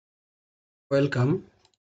Welcome.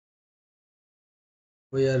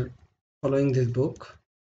 We are following this book.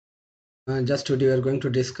 Just today we are going to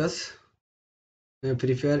discuss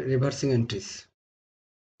prepare reversing entries.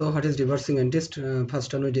 So what is reversing entries?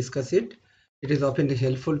 First time we discuss it. It is often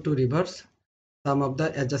helpful to reverse some of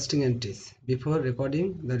the adjusting entries before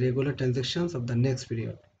recording the regular transactions of the next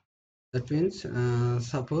period. That means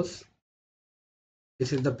suppose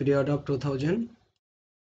this is the period of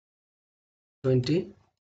 2020,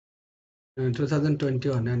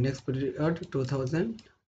 2021 and next period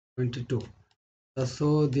 2022.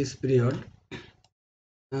 So this period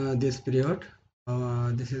this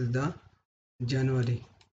is the January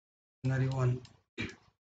 1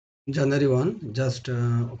 just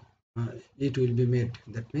it will be made.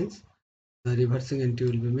 That means the reversing entry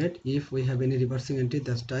will be made if we have any reversing entry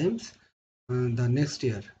that times the next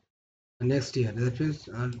year that means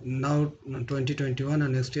now 2021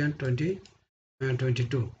 and next year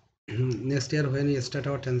 2022 next year when we start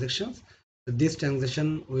our transactions, this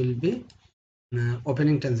transaction will be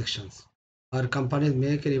opening transactions. Our companies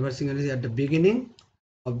make a reversing entry at the beginning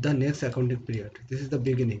of the next accounting period. This is the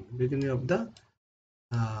beginning of the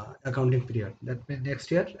accounting period. That means next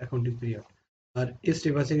year accounting period. Our each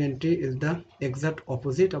reversing entry is the exact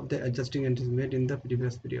opposite of the adjusting entries made in the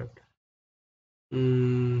previous period.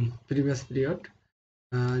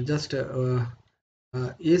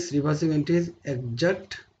 Each reversing entry is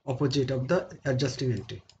exact opposite of the adjusting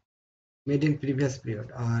entry made in previous period.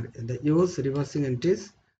 Or the use reversing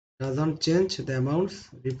entries doesn't change the amounts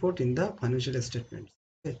report in the financial statements.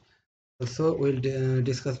 Okay. So we'll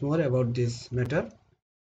discuss more about this matter.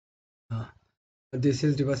 This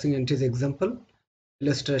is reversing entries example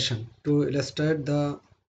illustration. To illustrate the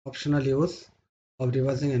optional use of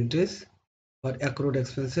reversing entries for accrued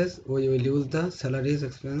expenses, we will use the salaries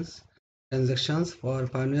expense transactions for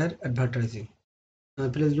Pioneer advertising.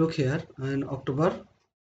 Please look here in October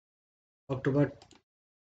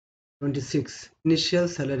 26 initial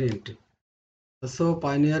salary entry. So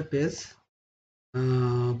Pioneer pays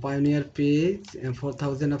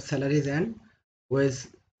 4,000 of salaries and wages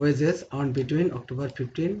earned between October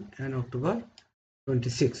 15 and October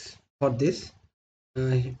 26. For this,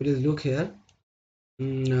 please look here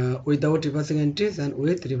without reversing entries and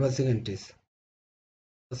with reversing entries.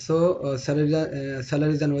 So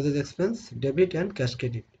salaries and wages expense debit and cash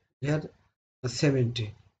credit. Here same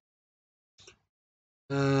entry.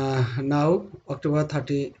 Now October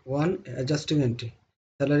 31 adjusting entry.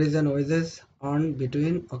 Salaries and wages earned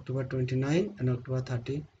between October 29 and October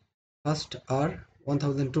 31st are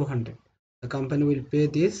 1,200. The company will pay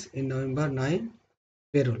this in November 9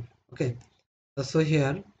 payroll. Okay. So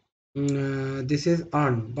here this is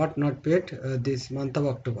earned but not paid this month of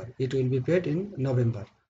October. It will be paid in November.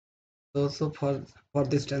 So for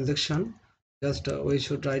this transaction, just we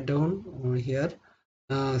should write down here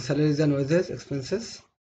salaries and wages expenses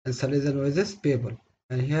and salaries and wages payable,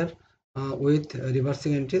 and here with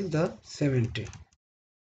reversing entries the same entry.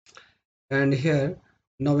 And here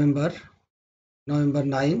November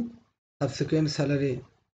 9 subsequent salary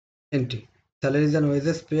entry. Salaries and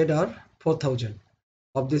wages paid are 4,000.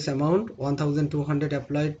 Of this amount, 1,200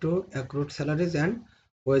 applied to accrued salaries and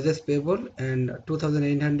wages payable, and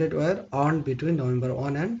 2,800 were earned between November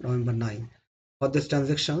 1 and November 9. For these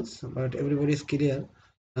transactions, but everybody is clear,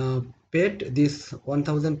 paid this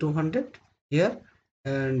 1,200 here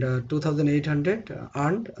and 2,800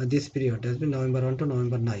 earned this period, has been November 1 to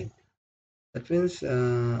November 9. That means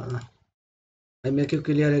I make you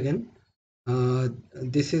clear again.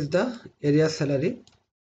 This is the area salary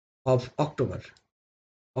of October,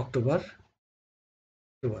 but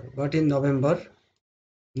in November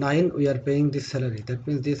 9 we are paying this salary. That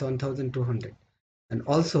means this 1,200, and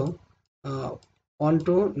also on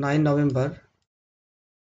to 9 November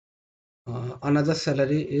another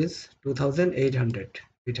salary is 2,800.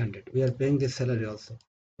 We are paying this salary also.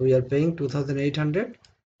 So we are paying 2,800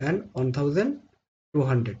 and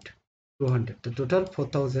 1,200. The total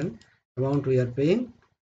 4,000 amount we are paying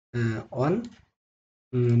on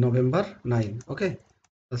November 9. Okay.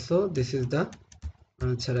 So this is the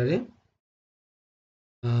salary.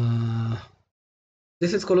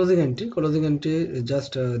 This is closing entry. Closing entry is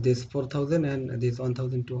just this 4,000 and this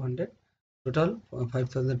 1,200. Total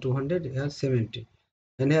 5,200. Here same entry.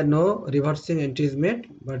 And here no reversing entry is made,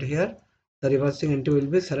 but here the reversing entry will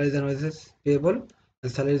be salaries and wages payable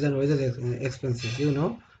and salaries and wages expenses. You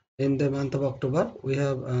know, in the month of October we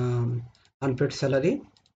have unpaid salary.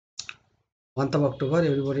 Month of October,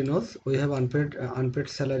 everybody knows we have unpaid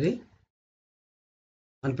salary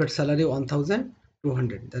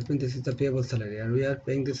 1,200. That means this is the payable salary, and we are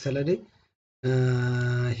paying this salary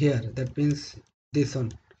here. That means this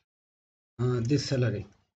one this salary,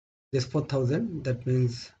 this 4,000. That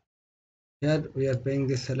means here we are paying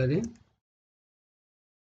this salary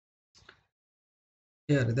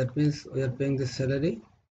here. That means we are paying this salary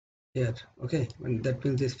here. Okay, and that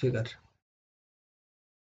means this figure.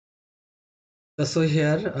 So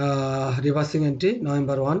here reversing entry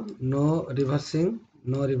November 1, no reversing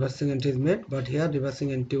entry is made, but here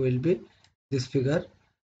reversing entry will be this figure,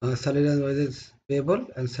 salary and wages payable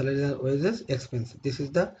and salary and wages expense. This is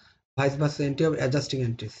the vice versa entry of adjusting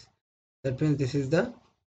entries. That means this is the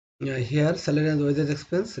here salary and wages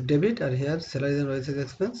expense debit, and here salary and wages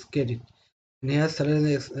expense credit. And here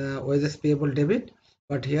salary and wages payable debit,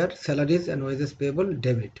 but here salaries and wages payable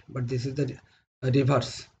debit. But this is the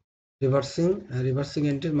reverse. Reversing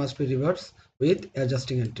entry must be reversed with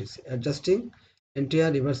adjusting entries. Adjusting entry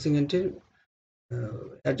or reversing entry,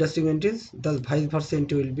 adjusting entries, the vice versa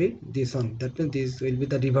entry will be this one. That means this will be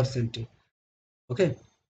the reverse entry. Okay,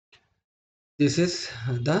 this is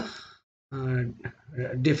the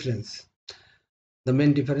difference, the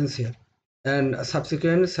main difference here. And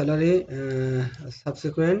subsequent salary,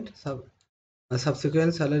 subsequent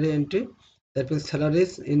salary entry, that means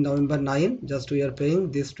salaries in November 9, just we are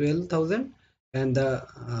paying this 12,000, and the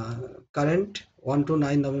current 1 to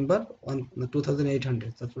 9 November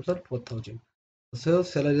 2,800, that's total 4,000. So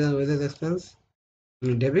salary and wages expense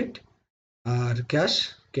debit or cash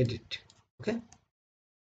credit. Okay,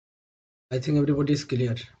 I think everybody is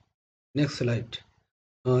clear. Next slide.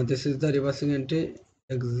 This is the reversing entry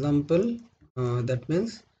example. That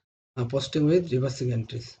means posting with reversing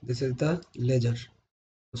entries. This is the ledger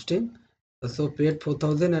posting. So paid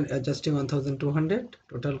 4,000 and adjusting 1,200,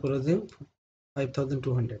 total closing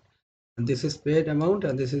 5,200. And this is paid amount,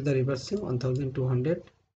 and this is the reversing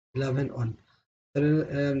 1,211 on.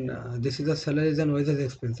 And this is the salaries and wages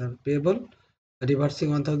expense are payable, reversing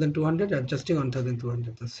 1,200, adjusting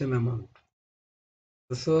 1,200, the same amount.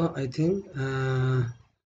 So I think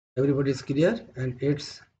everybody is clear, and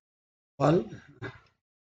it's all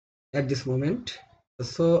at this moment.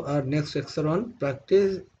 So our next lecture on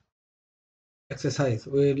practice exercise,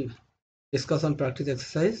 we will discuss on practice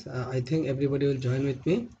exercise. I think everybody will join with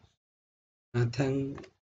me. Thank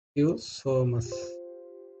you so much.